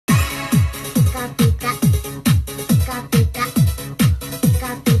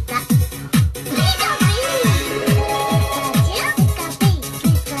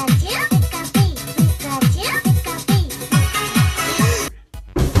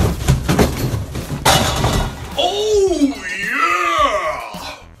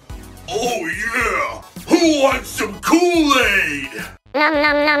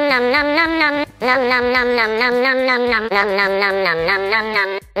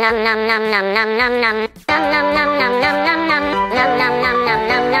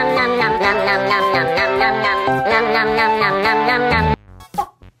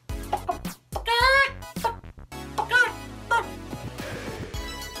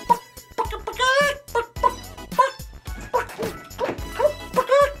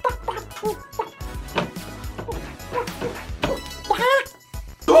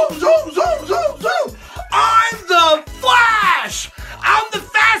Zoom, zoom, zoom, zoom, zoom! I'm the Flash! I'm the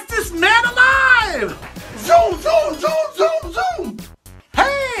fastest man alive! Zoom, zoom, zoom, zoom, zoom!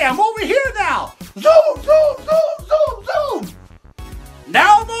 Hey, I'm over here now! Zoom, zoom, zoom, zoom, zoom!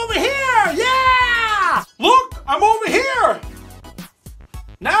 Now I'm over here! Yeah! Look, I'm over here!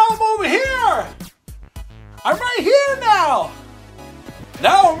 Now I'm over here! I'm right here now!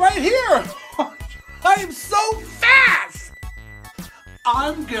 Now I'm right here! I am so fast!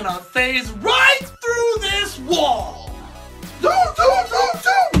 I'm gonna phase right through this wall! Zoom, zoom, zoom,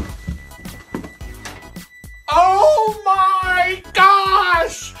 zoom! Oh my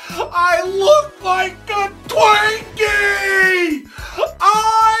gosh! I look like a Twinkie!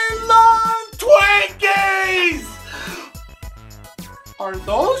 I love Twinkies! Are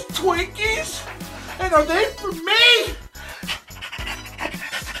those Twinkies? And are they for me?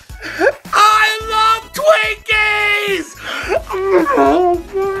 I love Twinkies!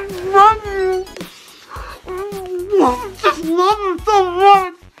 Just love them so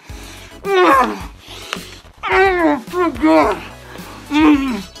much. Oh, so good.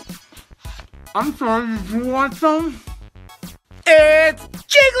 I'm sorry, did you want some? It's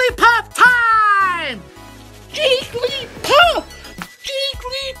Jigglypuff time! Jigglypuff!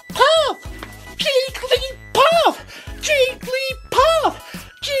 Jigglypuff! Jigglypuff! Jigglypuff!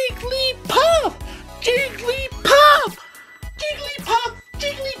 Jigglypuff! Jigglypuff! Jigglypuff!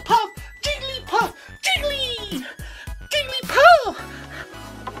 Jigglypuff! Jigglypuff! Jiggly! Jigglypuff!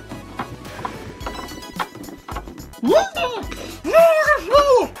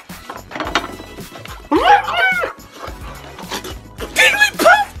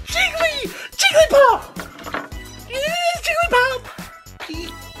 Jigglypuff! Jiggly! Jigglypuff! Yes, Jigglypuff!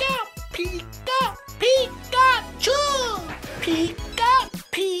 Pika! Pika! Pikachu! Pika!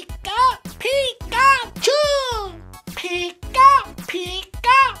 Pika! Pikachu! Pika!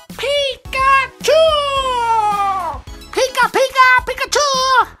 Pika! Pikachu! Pika! Pika! Pikachu!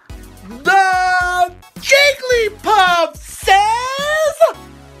 The Jigglypuff says,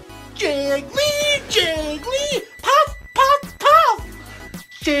 Jiggly! Jiggly! Puff! Puff! Puff!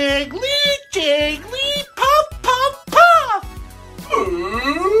 Jiggly! Jiggly! Puff! Puff! Puff! Moo!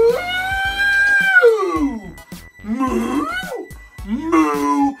 Moo! Moo!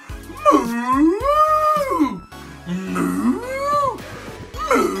 Moo! Moo!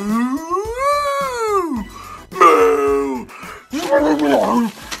 Moo!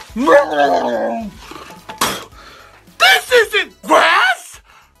 Moo! This isn't grass!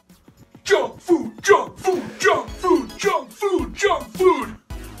 Junk food, junk food, junk food, junk food, junk food!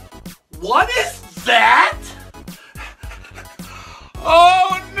 What is that?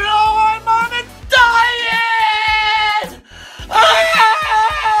 Oh no, I'm on a diet!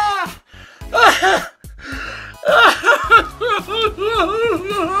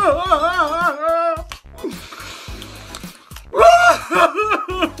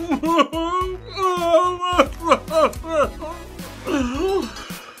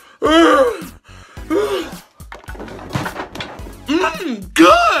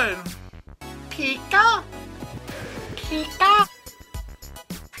 Good! Pika! Pika!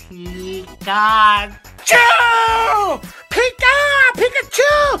 Pikachu! Pika!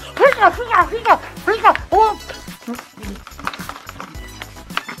 Pikachu! Pika! Pika! Pika! Pika! Oh.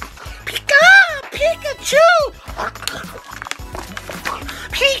 Pika! Pikachu!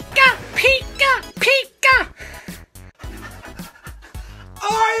 Pika! Pika! Pika!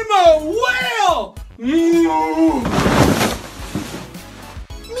 I'm a whale! Meow!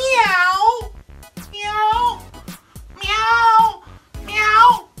 Meow! Meow! Meow!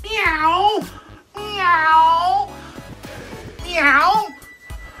 Meow! Meow! Meow! Meow!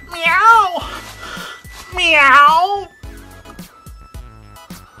 Meow! Meow!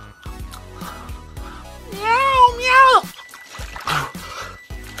 Meow! Meow!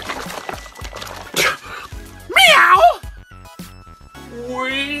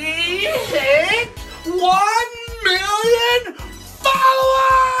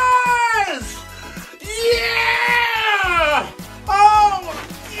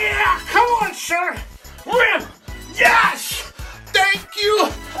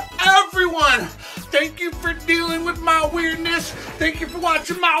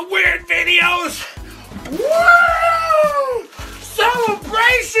 watching my weird videos. Woo!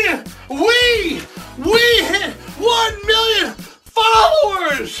 Celebration! We hit 1 million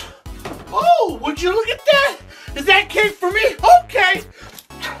followers! Oh, would you look at that? Is that cake for me? Okay.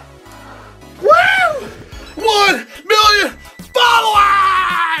 Woo! 1 million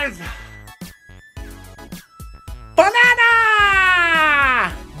followers! Banana!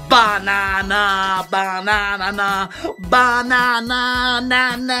 Banana, banana, banana, na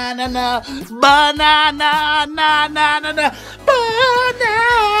na na na, banana, na na na na,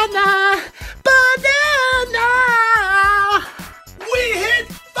 banana, banana. We hit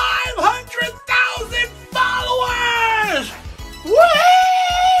 500,000 followers!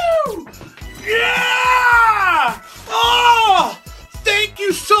 Woo! Yeah! Oh! Thank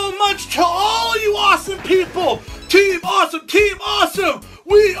you so much to all you awesome people! Team Awesome! Team Awesome!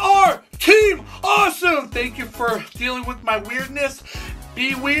 We are Team Awesome! Thank you for dealing with my weirdness.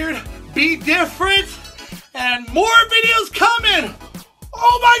 Be weird, be different, and more videos coming!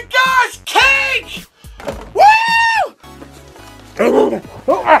 Oh my gosh! Cake! Woo!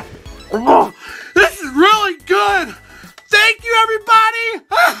 This is really good! Thank you, everybody!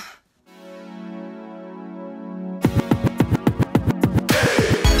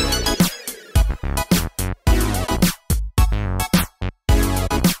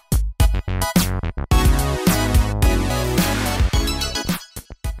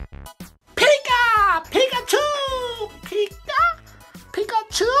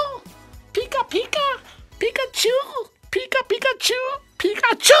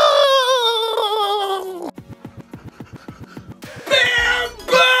 Pikachu!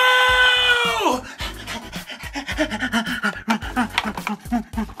 Bamboo!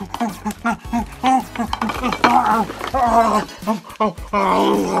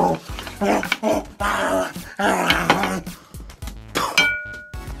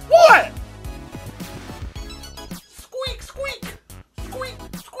 What? Squeak, squeak! Squeak,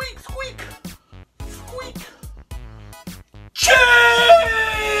 squeak, squeak! Squeak!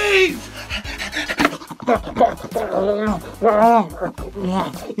 Cheese!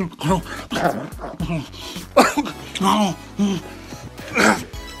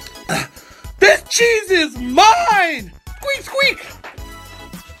 This cheese is mine! Squeak, squeak!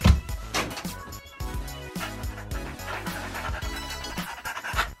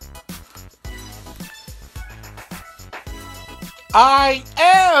 I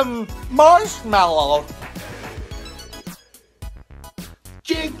am marshmallow.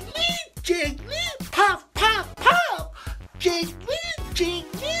 Jiggly, jiggly, pop, pop, pop. Jiggly,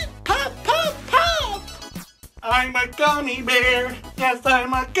 jiggly, pop, pop, pop. I'm a gummy bear. Yes,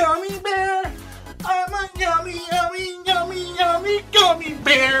 I'm a gummy bear. I'm a yummy, yummy, yummy, yummy gummy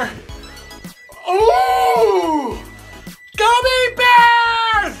bear. Ooh! Gummy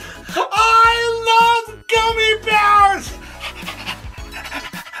bears! I love gummy bears!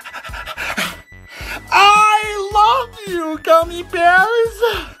 I love you, gummy bears!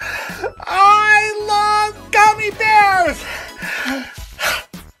 I love gummy bears!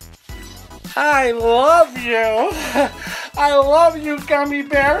 I love you! I love you, gummy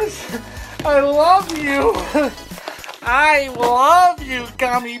bears! I love you! I love you,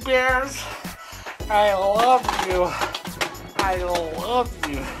 gummy bears! I love you! I love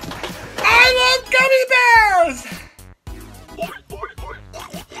you! I love gummy bears!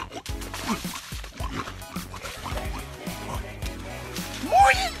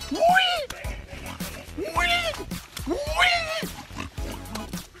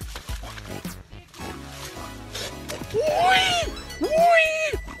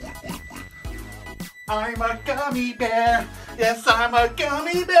 I'm a gummy bear. Yes, I'm a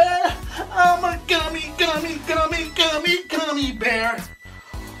gummy bear. I'm a gummy, gummy, gummy, gummy, gummy bear.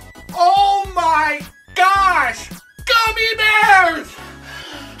 Oh my gosh! Gummy bears!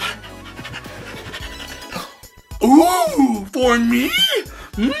 Ooh, for me?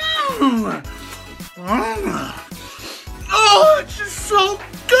 Mm. Mm. Oh, it's just so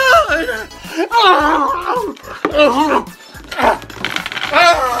good!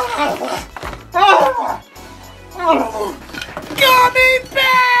 Gummy bears!